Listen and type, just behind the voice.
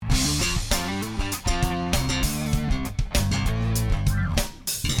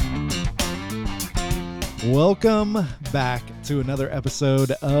Welcome back to another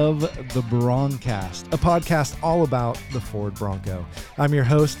episode of the Broncast, a podcast all about the Ford Bronco. I'm your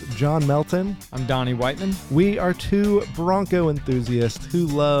host, John Melton. I'm Donnie Whiteman. We are two Bronco enthusiasts who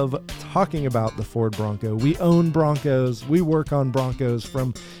love talking about the Ford Bronco. We own Broncos. We work on Broncos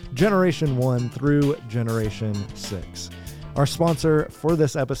from Generation 1 through Generation 6. Our sponsor for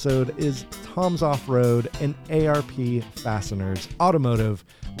this episode is Tom's Off-Road and ARP Fasteners, automotive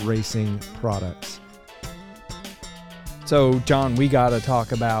racing products. So, John, we got to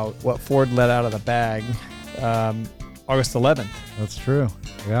talk about what Ford let out of the bag August 11th. That's true.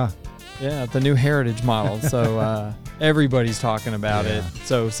 Yeah. Yeah, the new Heritage model. So everybody's talking about it.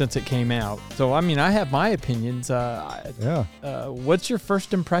 So since it came out. So, I mean, I have my opinions. What's your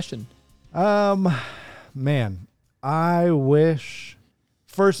first impression? Man, I wish,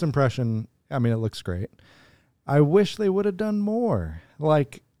 first impression, I mean, it looks great. I wish they would have done more.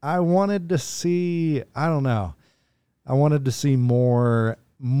 Like, I wanted to see, I don't know. I wanted to see more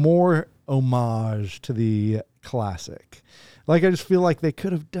homage to the classic. Like, I just feel like they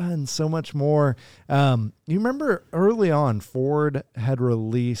could have done so much more. You remember early on, Ford had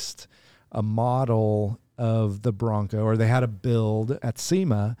released a model of the Bronco, or they had a build at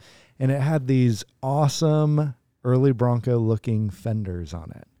SEMA, and it had these awesome Early Bronco looking fenders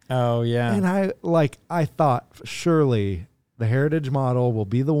on it. Oh, yeah. And I thought surely the Heritage model will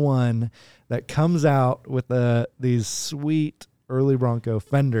be the one that comes out with these sweet Early Bronco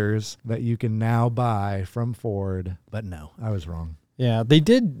fenders that you can now buy from Ford. But no, I was wrong. Yeah, they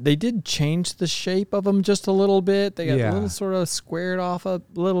did change the shape of them just a little bit. They got a little sort of squared off a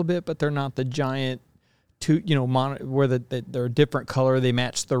little bit, but they're not the giant, where they're a different color. They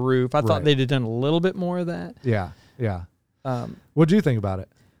match the roof. I thought they'd have done a little bit more of that. Yeah. What do you think about it?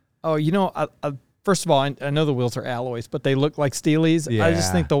 Oh, first of all, I know the wheels are alloys, but they look like Steelies. Yeah. I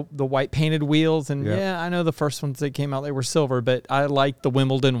just think the white painted wheels, and I know the first ones that came out, they were silver, but I like the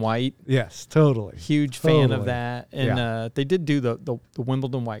Wimbledon white. Yes, totally. Huge fan of that. And they did do the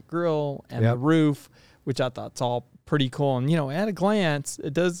Wimbledon white grille and the roof, which I thought's all pretty cool. And, at a glance,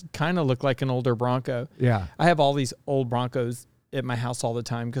 it does kind of look like an older Bronco. Yeah. I have all these old Broncos at my house all the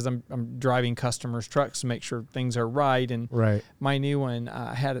time because I'm driving customers' trucks to make sure things are right. And my new one,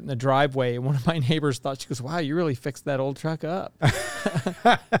 I had it in the driveway, and one of my neighbors thought, she goes, "Wow, you really fixed that old truck up."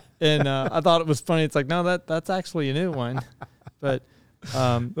 And I thought it was funny. It's like, no, that's actually a new one. But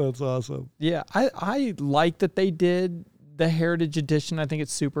that's awesome. Yeah, I like that they did the Heritage Edition. I think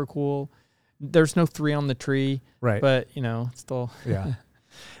it's super cool. There's no 3 on the tree, right? But still,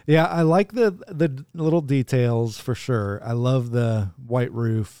 Yeah, I like the little details for sure. I love the white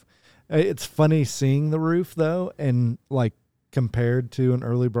roof. It's funny seeing the roof though, and like compared to an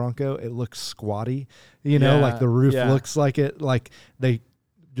early Bronco, it looks squatty. Like the roof looks like like they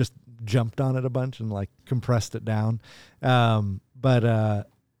just jumped on it a bunch and like compressed it down. But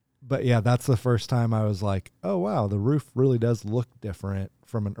yeah, that's the first time I was like, oh wow, the roof really does look different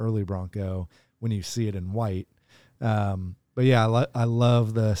from an early Bronco when you see it in white. But yeah, I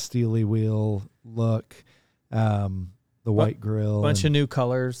love the steely wheel look, the white grille. Bunch of new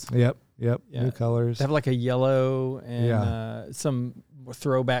colors. Yep, new colors. They have like a yellow and some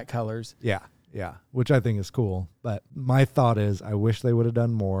throwback colors. Yeah, which I think is cool. But my thought is I wish they would have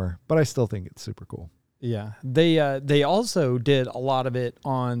done more, but I still think it's super cool. Yeah, they also did a lot of it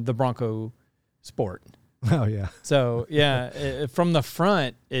on the Bronco Sport. Oh, yeah. So, from the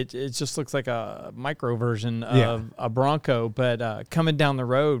front, it just looks like a micro version of a Bronco. But coming down the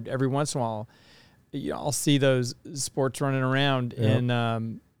road, every once in a while, I'll see those sports running around. Yep.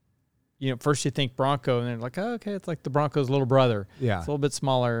 And, first you think Bronco, and they're like, oh, okay, it's like the Bronco's little brother. Yeah. It's a little bit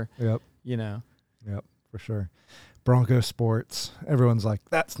smaller. Yep. Yep, for sure. Bronco Sports. Everyone's like,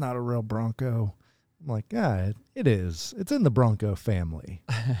 that's not a real Bronco. I'm like, yeah, it is. It's in the Bronco family.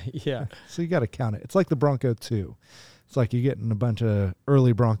 Yeah. So you got to count it. It's like the Bronco 2. It's like you're getting a bunch of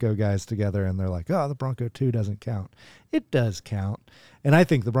early Bronco guys together, and they're like, oh, the Bronco 2 doesn't count. It does count. And I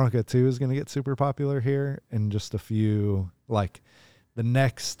think the Bronco 2 is going to get super popular here in just a few, like the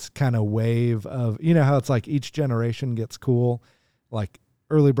next kind of wave of, how it's like each generation gets cool. Like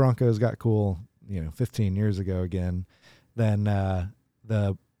early Broncos got cool, 15 years ago again. Then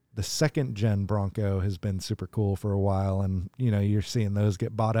the second gen Bronco has been super cool for a while, and you're seeing those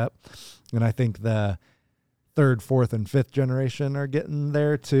get bought up. And I think the 3rd, 4th, and 5th generation are getting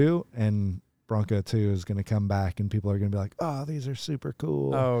there too. And Bronco 2 is going to come back, and people are going to be like, oh, these are super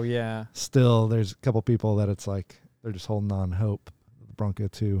cool. Oh yeah. Still, there's a couple people that it's like they're just holding on hope the Bronco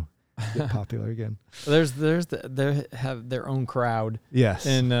 2 get popular again. They have their own crowd. Yes.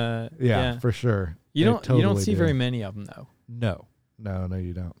 And for sure. You don't see very many of them though. No,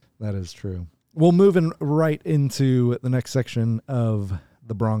 you don't. That is true. Well, moving right into the next section of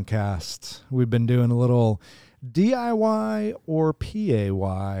the Broncast, we've been doing a little DIY or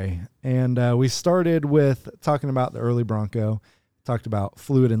PAY, and we started with talking about the Early Bronco, talked about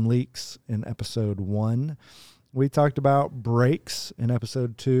fluid and leaks in episode 1. We talked about brakes in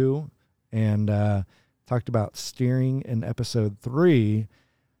episode 2, and talked about steering in episode 3.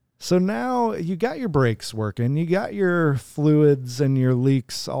 So now you got your brakes working, you got your fluids and your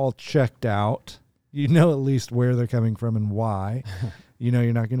leaks all checked out. You know at least where they're coming from and why. You know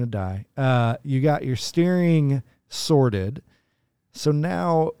you're not going to die. You got your steering sorted. So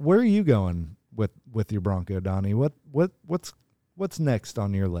now where are you going with your Bronco, Donnie? What's next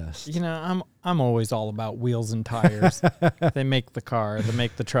on your list? You know, I'm always all about wheels and tires. They make the car, they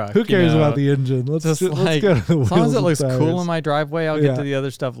make the truck. Who cares about the engine? Let's go to the wheels. As long as it looks tires. cool in my driveway, I'll get to the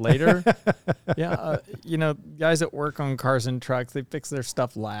other stuff later. You know, guys that work on cars and trucks, they fix their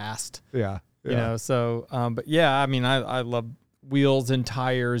stuff last. Yeah. You know, so but yeah, I mean, I love wheels and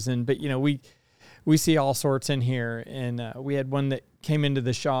tires, but you know, we see all sorts in here, and we had one that came into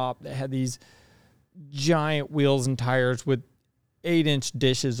the shop that had these giant wheels and tires with 8-inch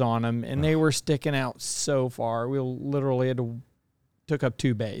dishes on them, and they were sticking out so far. We literally took up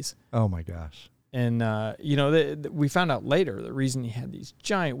 2 bays. Oh my gosh. And, you know, we found out later the reason he had these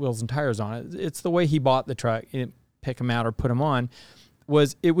giant wheels and tires on it, it's the way he bought the truck. He didn't pick them out or put them on.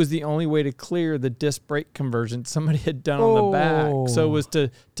 It was the only way to clear the disc brake conversion somebody had done on the back. So it was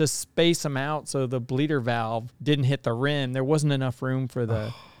to space them out so the bleeder valve didn't hit the rim. There wasn't enough room for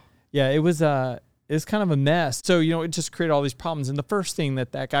the... Yeah, it was kind of a mess. So, you know, it just created all these problems. And the first thing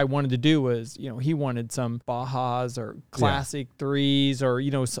that guy wanted to do was, you know, he wanted some Bajas or classic 3s or, you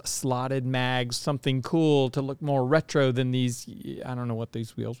know, slotted mags, something cool to look more retro than these. I don't know what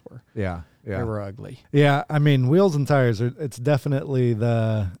these wheels were. Yeah. They were ugly. Yeah. I mean, wheels and tires it's definitely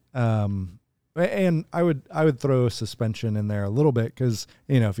the, and I would throw suspension in there a little bit because,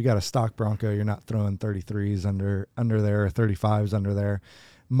 you know, if you got a stock Bronco, you're not throwing 33s under there or 35s under there.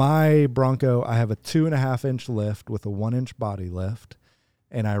 My Bronco, I have a 2.5-inch lift with a 1-inch body lift,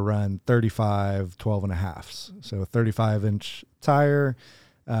 and I run 35 12.5s. So a 35-inch tire,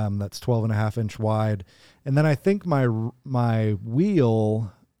 that's 12.5-inch wide. And then I think my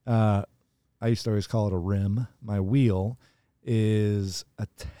wheel, I used to always call it a rim. My wheel is a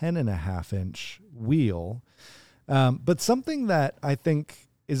 10.5-inch wheel. But something that I think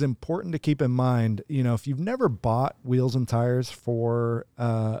is important to keep in mind, you know, if you've never bought wheels and tires for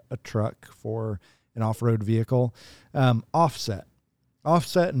a truck, for an off-road vehicle, offset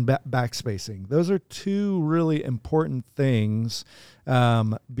and back spacing. Those are 2 really important things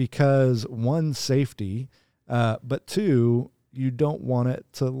because 1, safety, but 2, you don't want it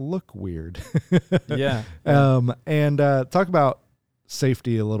to look weird. Yeah. And talk about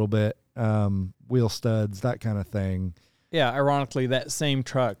safety a little bit, wheel studs, that kind of thing. Yeah, ironically, that same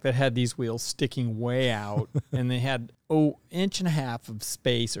truck that had these wheels sticking way out, and they had 1.5 inches of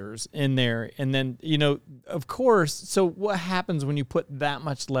spacers in there. And then, you know, of course, so what happens when you put that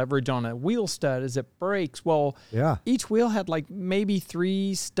much leverage on a wheel stud is it breaks. Well, yeah, each wheel had like maybe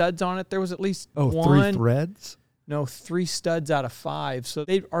 3 studs on it. There was at least 3 threads? No, 3 studs out of 5. So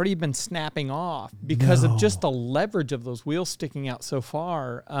they'd already been snapping off because of just the leverage of those wheels sticking out so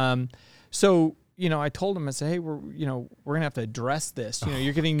far. So, you know, I told him, I said, hey, we're going to have to address this. You know,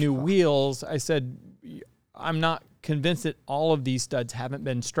 you're getting new wheels. I said, I'm not convinced that all of these studs haven't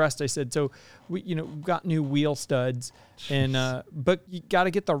been stressed. I said, so we've got new wheel studs, and but you got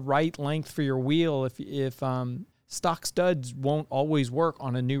to get the right length for your wheel. If stock studs won't always work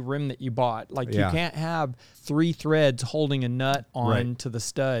on a new rim that you bought. Like you can't have 3 threads holding a nut on to the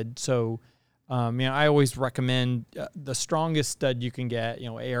stud. So, I always recommend the strongest stud you can get. You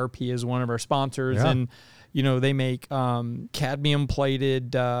know, ARP is one of our sponsors, and they make cadmium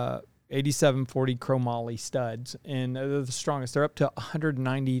plated 8740 chromoly studs, and they're the strongest. They're up to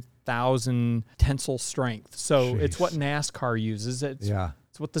 190,000 tensile strength. So it's what NASCAR uses. It's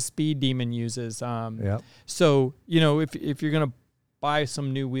what the Speed Demon uses. So, if you're going to buy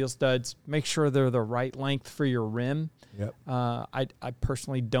some new wheel studs, make sure they're the right length for your rim. I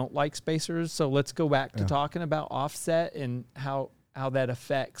personally don't like spacers. So let's go back to talking about offset and how that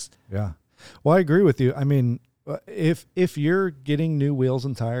affects. Yeah. Well, I agree with you. I mean, if you're getting new wheels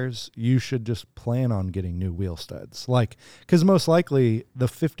and tires, you should just plan on getting new wheel studs. Like, because most likely the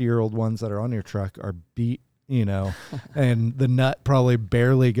 50-year-old ones that are on your truck are beat, and the nut probably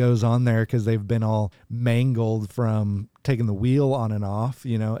barely goes on there because they've been all mangled from taking the wheel on and off,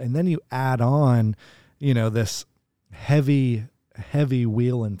 and then you add on, this heavy heavy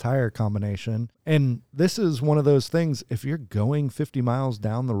wheel and tire combination. And this is one of those things, if you're going 50 miles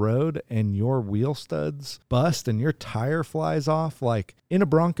down the road and your wheel studs bust and your tire flies off, like in a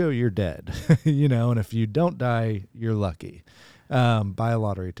Bronco, you're dead, and if you don't die, you're lucky. Buy a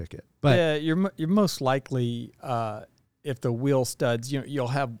lottery ticket. But yeah, you're most likely, if the wheel studs,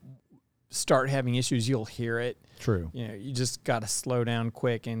 you'll start having issues, you'll hear it. True. You just got to slow down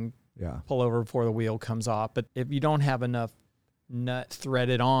quick and yeah, pull over before the wheel comes off. But if you don't have enough nut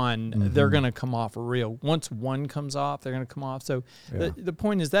threaded on, they're going to come off real. Once one comes off, they're going to come off. So the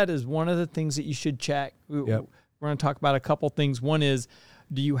point is that is one of the things that you should check. We're going to talk about a couple things. One is,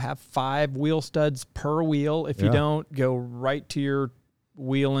 do you have 5 wheel studs per wheel? If you don't, go right to your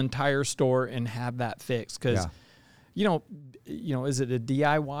wheel and tire store and have that fixed. Because, is it a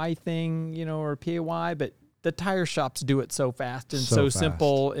DIY thing, or a PAY? But the tire shops do it so fast and so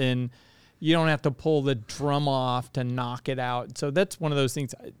simple, and you don't have to pull the drum off to knock it out. So that's one of those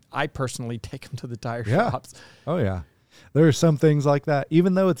things. I personally take them to the tire shops. Oh, yeah. There are some things like that.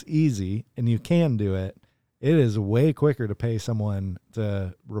 Even though it's easy and you can do it, it is way quicker to pay someone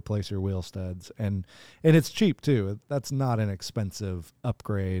to replace your wheel studs. And it's cheap, too. That's not an expensive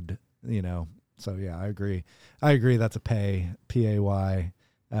upgrade, So, yeah, I agree. That's a PAY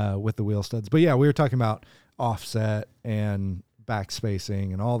with the wheel studs. But, yeah, we were talking about offset and back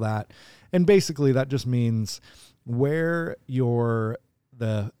spacing and all that. And basically that just means where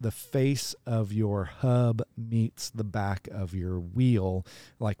the face of your hub meets the back of your wheel,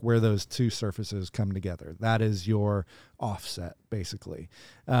 like where those two surfaces come together. That is your offset, basically.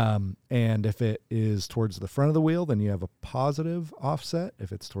 And if it is towards the front of the wheel, then you have a positive offset.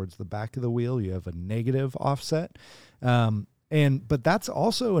 If it's towards the back of the wheel, you have a negative offset. But that's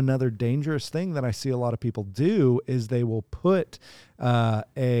also another dangerous thing that I see a lot of people do is they will put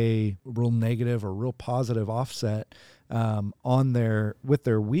a real negative or real positive offset with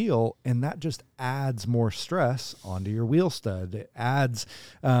their wheel, and that just adds more stress onto your wheel stud. It adds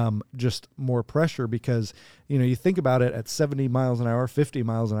just more pressure because, you think about it at 70 miles an hour, 50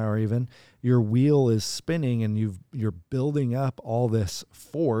 miles an hour even, your wheel is spinning and you're building up all this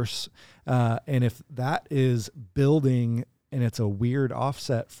force. And if that is building and it's a weird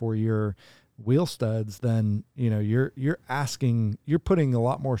offset for your wheel studs, then you're putting a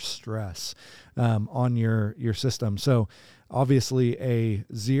lot more stress on your system. So obviously a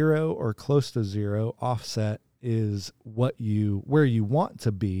 0 or close to 0 offset is where you want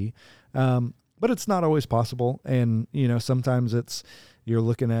to be, but it's not always possible. And sometimes you're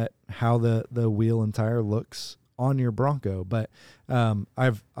looking at how the wheel and tire looks on your Bronco. But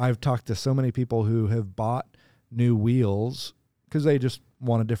I've talked to so many people who have bought new wheels because they just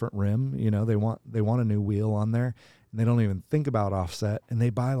want a different rim. They want a new wheel on there, and they don't even think about offset, and they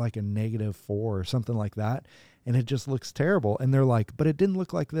buy like a -4 or something like that, and it just looks terrible. And they're like, but it didn't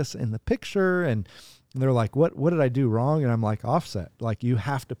look like this in the picture. And they're like, what did I do wrong? And I'm like, offset. Like, you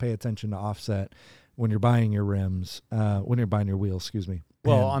have to pay attention to offset when you're buying your rims, when you're buying your wheels, excuse me.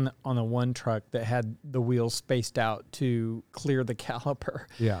 Well, on the one truck that had the wheels spaced out to clear the caliper,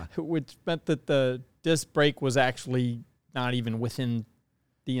 which meant that the disc brake was actually not even within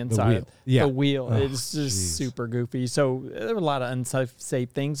the inside of the wheel. Oh, it's just super goofy. So there were a lot of unsafe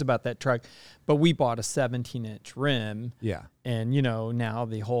things about that truck, but we bought a 17-inch rim. Yeah. And, now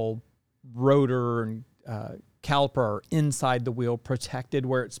the whole rotor and caliper are inside the wheel, protected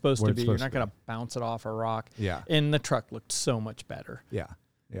where it's supposed to be. You're not going to bounce it off a rock. Yeah. And the truck looked so much better. Yeah.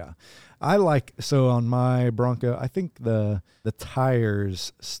 Yeah. So on my Bronco, I think the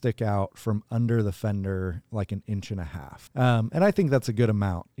tires stick out from under the fender like 1.5 inches. And I think that's a good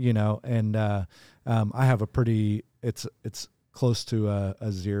amount, and I have a pretty, it's close to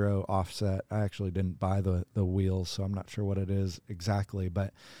a 0 offset. I actually didn't buy the wheels, so I'm not sure what it is exactly,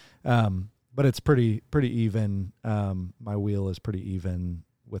 but it's pretty even. My wheel is pretty even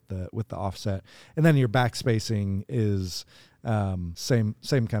with the offset. And then your back spacing is same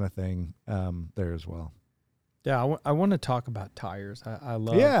kind of thing there as well. Yeah, I want to talk about tires. I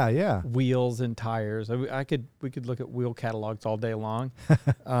love wheels and tires. We could look at wheel catalogs all day long.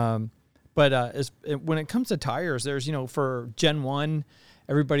 But when it comes to tires, there's, for Gen 1,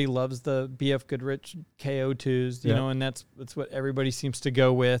 everybody loves the BF Goodrich KO2s, and that's what everybody seems to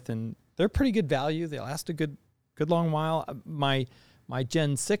go with, and they're pretty good value. They last a good long while. My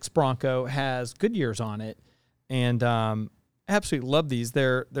Gen 6 Bronco has Goodyears on it, and absolutely love these.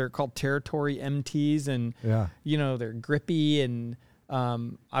 They're called Territory MTs, and they're grippy, and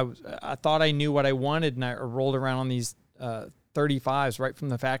I thought I knew what I wanted, and I rolled around on these 35s right from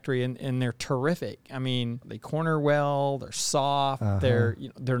the factory, and they're terrific. I mean, they corner well, they're soft, they're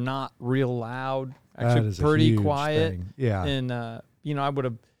not real loud. Actually, pretty quiet. Thing. Yeah. And, I would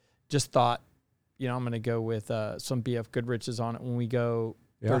have just thought, I'm going to go with some BF Goodrich's on it when we go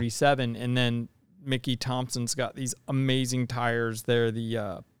 37. And then Mickey Thompson's got these amazing tires. They're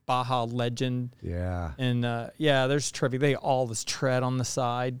the Baja Legend. Yeah. And, there's trivia. They all this tread on the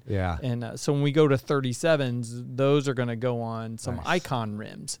side. Yeah. And so when we go to 37s, those are going to go on some Icon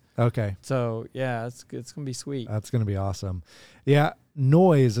rims. Okay. So, it's going to be sweet. That's going to be awesome. Yeah.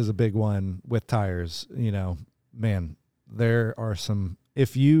 Noise is a big one with tires. Man, there are some,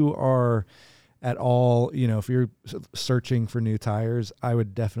 if you are at all, if you're searching for new tires, I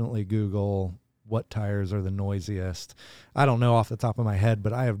would definitely Google what tires are the noisiest. I don't know off the top of my head,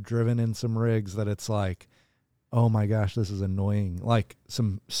 but I have driven in some rigs that it's like, oh my gosh, this is annoying. Like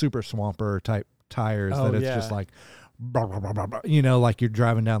some super swamper type tires that it's just like, blah, blah, blah, blah, blah, like you're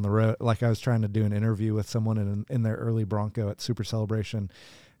driving down the road. Like I was trying to do an interview with someone in their early Bronco at Super Celebration.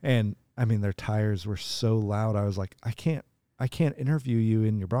 And I mean, their tires were so loud. I was like, I can't interview you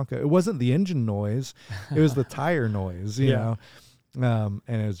in your Bronco. It wasn't the engine noise. It was the tire noise, you know? And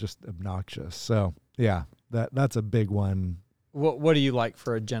it was just obnoxious. So yeah, that's a big one. What do you like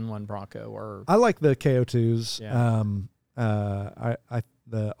for a Gen 1 Bronco? Or I like the KO2s. Yeah.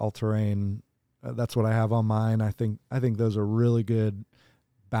 The all-terrain, that's what I have on mine. I think those are really good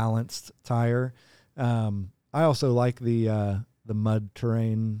balanced tire. I also like the mud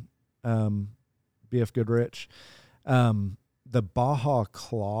terrain BF Goodrich. The Baja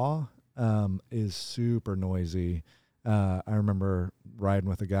Claw is super noisy. I remember riding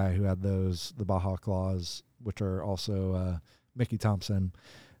with a guy who had the Baja Claws, which are also Mickey Thompson.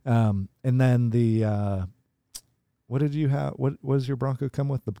 And then what did you have? What does your Bronco come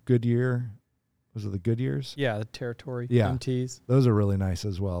with? The Goodyear? Was it the Goodyears? Yeah, the Territory MTs. Those are really nice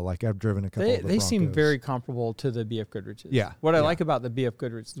as well. Like I've driven a couple of the They Broncos. seem very comparable to the BF Goodrich's. Yeah. What I like about the BF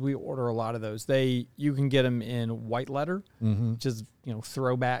Goodrich's is we order a lot of those. You can get them in white letter, which is,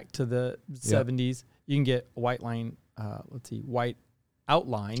 throwback to the 70s. You can get white line, white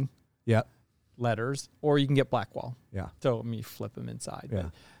outline letters, or you can get black wall. Yeah. So let me flip them inside. Yeah.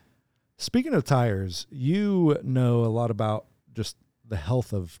 But. Speaking of tires, you know a lot about just the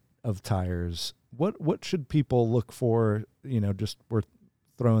health of tires. What should people look for? Just we're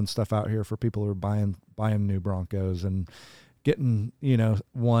throwing stuff out here for people who are buying new Broncos and getting,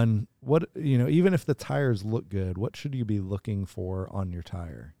 one. Even if the tires look good, what should you be looking for on your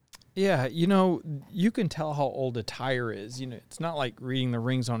tire? Yeah, you can tell how old a tire is. It's not like reading the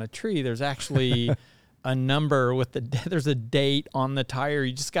rings on a tree. There's actually a number there's a date on the tire.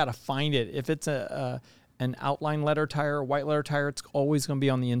 You just got to find it. If it's an outline letter tire, a white letter tire, it's always going to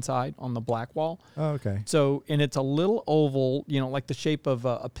be on the inside, on the black wall. Oh, okay. So, and it's a little oval, like the shape of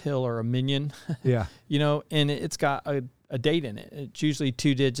a pill or a minion. Yeah. And it's got a date in it. It's usually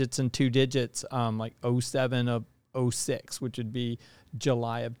 2 digits and 2 digits, like 07 of 06, which would be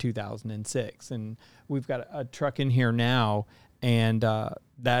July of 2006. And we've got a truck in here now, and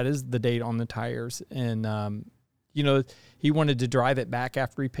that is the date on the tires. And, he wanted to drive it back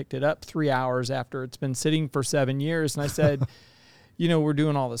after he picked it up 3 hours after it's been sitting for 7 years. And I said, we're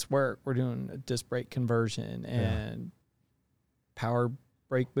doing all this work. We're doing a disc brake conversion and power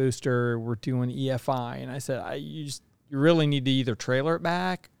brake booster. We're doing EFI. And I said, you really need to either trailer it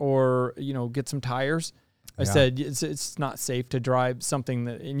back or, get some tires. I said, it's not safe to drive something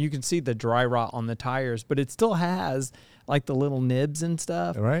and you can see the dry rot on the tires, but it still has like the little nibs and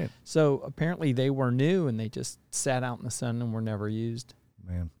stuff. Right. So apparently they were new and they just sat out in the sun and were never used.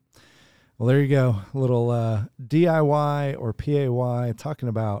 Man. Well, there you go. A little DIY or PAY talking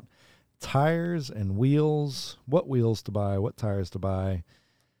about tires and wheels, what wheels to buy, what tires to buy.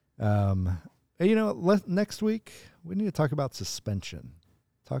 Next week we need to talk about suspension.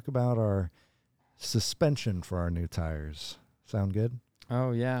 Talk about our suspension for our new tires. Sound good?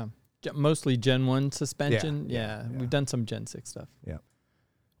 Oh, yeah. Mostly Gen 1 suspension. Yeah. We've done some Gen 6 stuff. Yeah.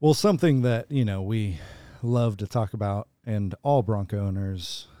 Well, something that, we love to talk about and all Bronco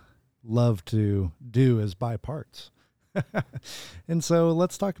owners love to do is buy parts. And so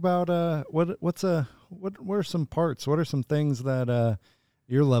let's talk about what are some parts? What are some things that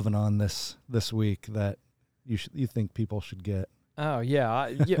you're loving on this week that you think people should get? Oh,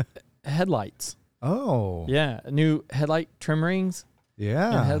 yeah. Headlights. Oh. Yeah. New headlight trim rings.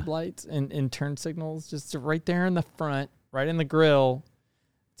 Yeah. And headlights and turn signals just right there in the front, right in the grill.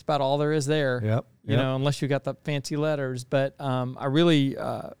 It's about all there is there. Yep. Unless you got the fancy letters. But I really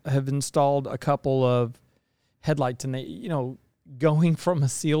have installed a couple of headlights, and they, going from a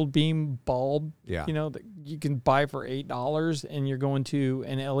sealed beam bulb, that you can buy for $8, and you're going to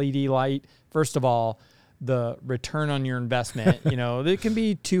an LED light. First of all, the return on your investment, it can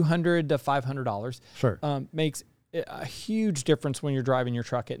be $200 to $500. Sure. Makes a huge difference when you're driving your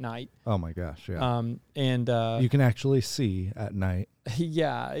truck at night. Oh my gosh. Yeah. And you can actually see at night.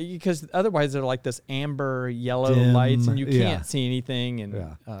 Yeah. Because otherwise they're like this amber yellow Dim, lights and you can't see anything.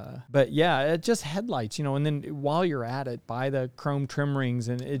 And, but yeah, it just headlights, and then while you're at it, buy the chrome trim rings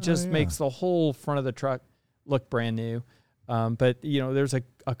and it just makes the whole front of the truck look brand new. But there's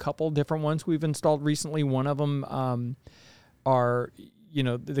a couple different ones we've installed recently. One of them, are,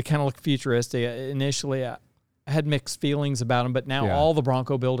 they kind of look futuristic. Initially, I had mixed feelings about them, but now all the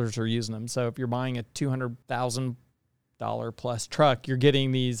Bronco builders are using them. So if you're buying a $200,000 plus truck, you're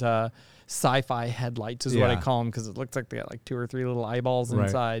getting these sci-fi headlights is what I call them, because it looks like they got like 2 or 3 little eyeballs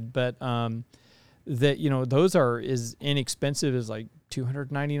inside. But that those are as inexpensive as like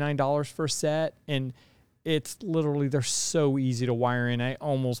 $299 for a set, and it's literally, they're so easy to wire in. I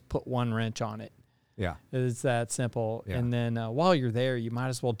almost put one wrench on it. Yeah, it's that simple. And then while you're there, you might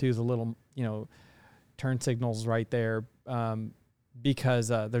as well do the little turn signals right there, because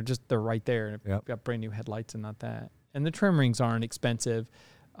they're right there, and they've got brand new headlights and not that. And the trim rings aren't expensive.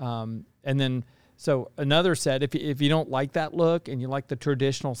 And then, so another set, if you don't like that look and you like the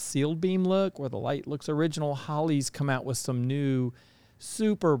traditional sealed beam look where the light looks original, Holley's come out with some new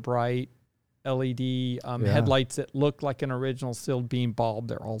super bright LED headlights that look like an original sealed beam bulb.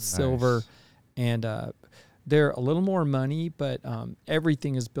 They're all silver, and they're a little more money, but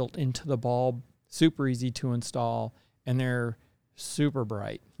everything is built into the bulb. Super easy to install, and they're super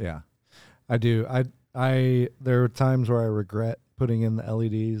bright. Yeah, I do. There are times where I regret putting in the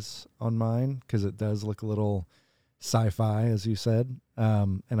LEDs on mine because it does look a little sci-fi, as you said.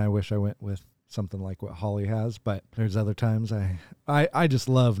 And I wish I went with something like what Holley has, but there's other times I just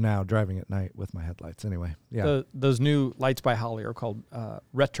love now driving at night with my headlights. Anyway, yeah. Those new lights by Holley are called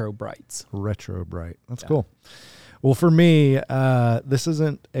Retro Brights. Retro Bright. That's cool. Well, for me, this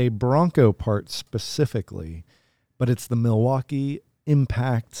isn't a Bronco part specifically, but it's the Milwaukee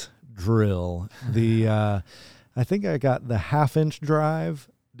Impact Drill. I think I got the 1/2-inch drive.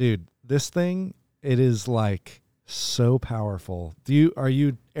 Dude, this thing, it is like so powerful. Are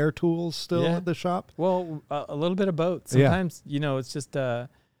you Air Tools still at the shop? Well, a little bit of both. Sometimes, it's just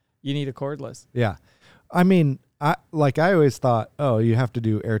you need a cordless. Yeah. I mean, I always thought, you have to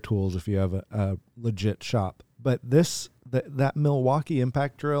do Air Tools if you have a legit shop. But that Milwaukee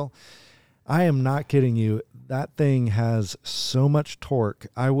Impact Drill, I am not kidding you. That thing has so much torque.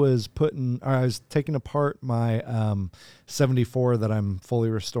 I was taking apart my 74 that I'm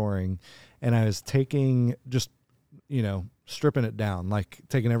fully restoring, and I was stripping it down, like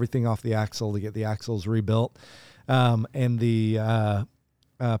taking everything off the axle to get the axles rebuilt. And the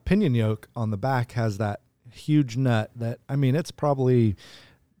pinion yoke on the back has that huge nut that, it's probably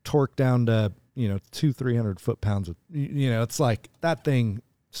torqued down to 200-300 foot-pounds of, it's like that thing,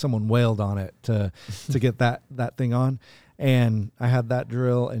 someone wailed on it to get that thing on. And I had that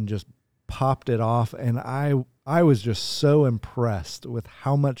drill and just popped it off, and I was just so impressed with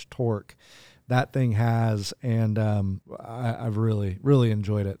how much torque that thing has, and I've really, really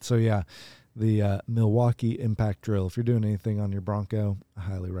enjoyed it. So yeah, the Milwaukee Impact Drill, if you're doing anything on your Bronco, I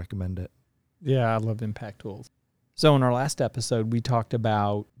highly recommend it. Yeah, I love Impact Tools. So in our last episode, we talked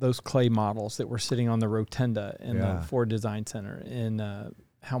about those clay models that were sitting on the rotunda in the Ford Design Center, and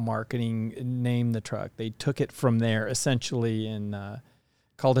how marketing named the truck. They took it from there essentially and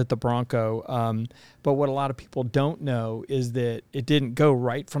called it the Bronco. But what a lot of people don't know is that it didn't go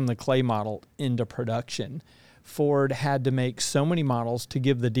right from the clay model into production. Ford had to make so many models to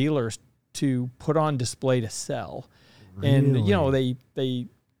give the dealers to put on display to sell. Really? And,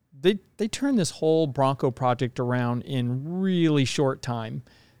 they turned this whole Bronco project around in really short time.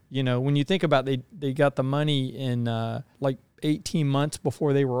 When you think about they got the money in like 18 months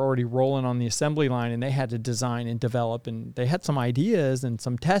before they were already rolling on the assembly line, and they had to design and develop, and they had some ideas and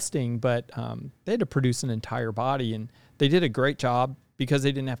some testing, but they had to produce an entire body, and they did a great job because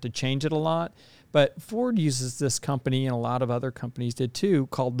they didn't have to change it a lot. But Ford uses this company, and a lot of other companies did too,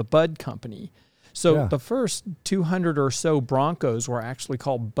 called the Budd Company. So the first 200 or so Broncos were actually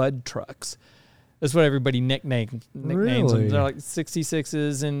called Budd trucks. That's what everybody nicknames them. They're like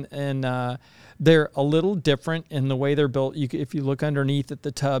 66s, and they're a little different in the way they're built. If you look underneath at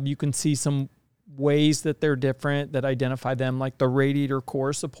the tub, you can see some ways that they're different that identify them. Like the radiator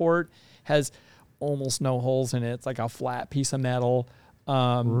core support has almost no holes in it. It's like a flat piece of metal.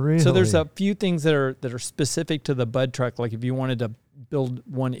 So there's a few things that are specific to the Budd truck. Like if you wanted to build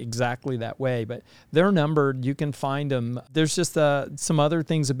one exactly that way, but they're numbered. You can find them. There's just some other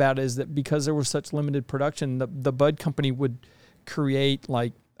things about it is that because there was such limited production, the Budd Company would create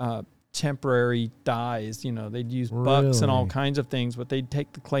like temporary dies. They'd use bucks and all kinds of things, but they'd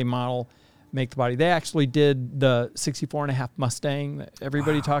take the clay model, make the body. They actually did the 64.5 Mustang that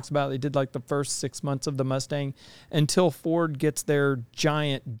everybody talks about. They did like the first 6 months of the Mustang until Ford gets their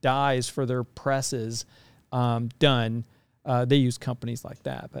giant dies for their presses done. They use companies like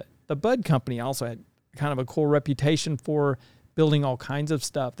that. But the Budd company also had kind of a cool reputation for building all kinds of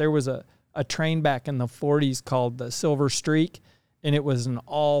stuff. There was a train back in the 40s called the Silver Streak, and it was an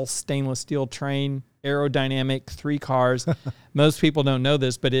all stainless steel train, aerodynamic, 3 cars. Most people don't know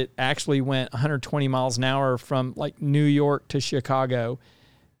this, but it actually went 120 miles an hour from like New York to Chicago.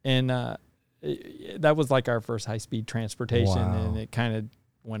 And that was like our first high-speed transportation, and it kind of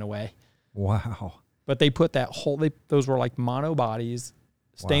went away. Wow. But they put that those were like monobodies,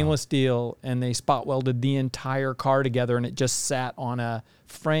 stainless steel, and they spot welded the entire car together, and it just sat on a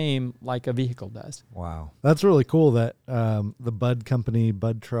frame like a vehicle does. Wow. That's really cool that the Budd company,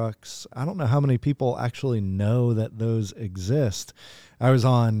 Budd trucks, I don't know how many people actually know that those exist. I was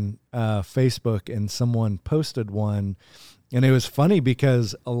on Facebook and someone posted one, and it was funny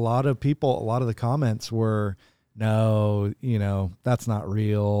because a lot of the comments were, no, that's not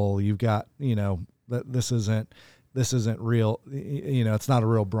real. You've got, that this isn't real, it's not a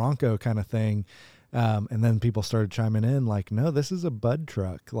real Bronco kind of thing. And then people started chiming in like, no, this is a Budd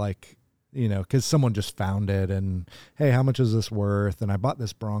truck. Like, cause someone just found it and, hey, how much is this worth? And I bought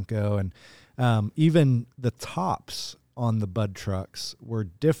this Bronco. And, even the tops on the Budd trucks were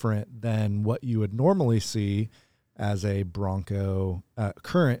different than what you would normally see as a Bronco,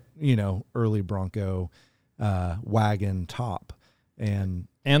 current, early Bronco, wagon top. And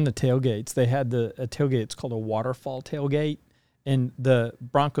the tailgates. They had a tailgate. It's called a waterfall tailgate. And the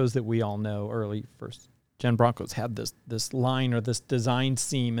Broncos that we all know, early first-gen Broncos, had this line or this design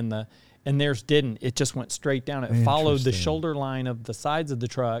seam, and theirs didn't. It just went straight down. It followed the shoulder line of the sides of the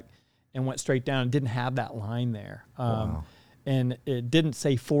truck and went straight down. It didn't have that line there. And it didn't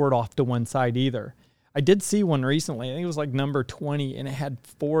say Ford off to one side either. I did see one recently. I think it was like number 20, and it had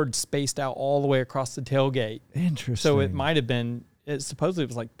Ford spaced out all the way across the tailgate. Interesting. So it might have been... supposedly it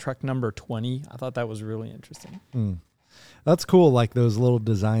was like truck number 20. I thought that was really interesting. That's cool. Like those little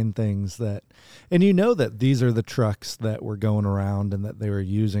design things and that these are the trucks that were going around and that they were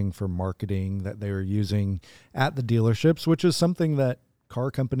using for marketing, that they were using at the dealerships, which is something that car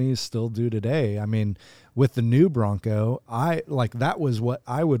companies still do today. I mean, with the new Bronco, that was what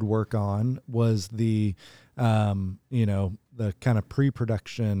I would work on was the kind of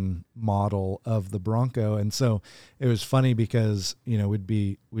pre-production model of the Bronco. And so it was funny because,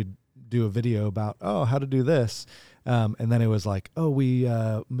 we'd do a video about, how to do this. And then it was like, we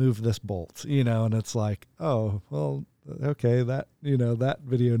moved this bolt, and it's like, well, okay, that, that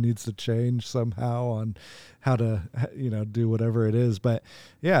video needs to change somehow on how to, do whatever it is. But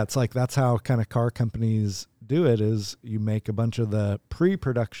yeah, it's like, that's how kind of car companies do it, is you make a bunch of the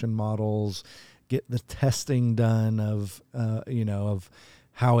pre-production models, get the testing done of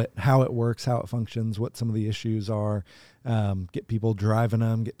how it works, how it functions, what some of the issues are, get people driving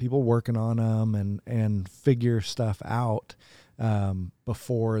them, get people working on them, and figure stuff out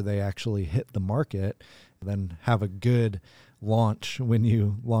before they actually hit the market, then have a good launch when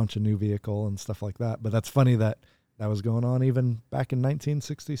you launch a new vehicle and stuff like that. But that's funny that was going on even back in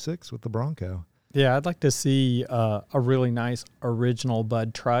 1966 with the Bronco. Yeah, I'd like to see a really nice original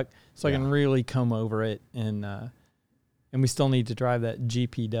Budd truck so I can really come over it. And we still need to drive that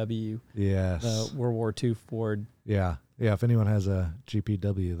GPW. Yes. The World War II Ford. Yeah. Yeah. If anyone has a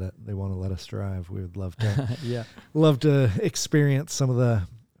GPW that they want to let us drive, we would love to. Yeah. Love to experience some of the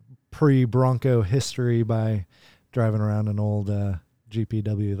pre-Bronco history by driving around an old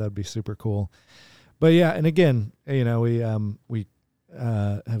GPW. That'd be super cool. But yeah, and again, we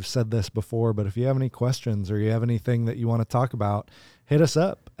have said this before, but if you have any questions or you have anything that you want to talk about, hit us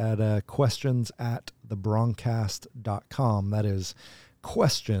up at questions@thebroncast.com. That is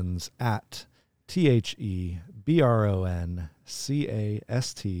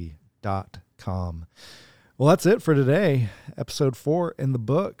questions@thebroncast.com. Well, that's it for today. Episode 4 in the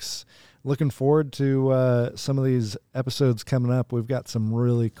books. Looking forward to some of these episodes coming up. We've got some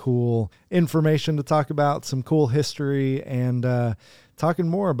really cool information to talk about, some cool history, and talking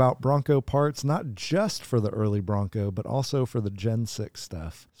more about Bronco parts, not just for the early Bronco, but also for the Gen 6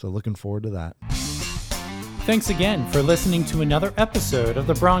 stuff. So looking forward to that. Thanks again for listening to another episode of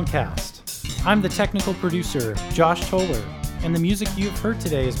the Broncast. I'm the technical producer, Josh Toller, and the music you've heard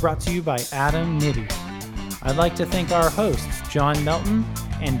today is brought to you by Adam Nibby. I'd like to thank our hosts, John Melton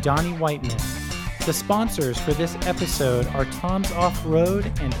and Donnie Whiteman. The sponsors for this episode are Tom's Off-Road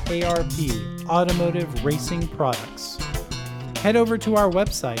and ARP, Automotive Racing Products. Head over to our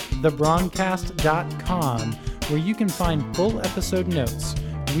website, thebroncast.com, where you can find full episode notes,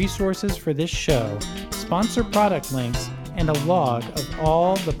 resources for this show, sponsor product links, and a log of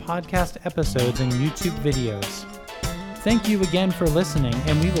all the podcast episodes and YouTube videos. Thank you again for listening,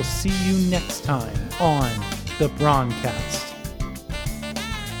 and we will see you next time on The Broncast.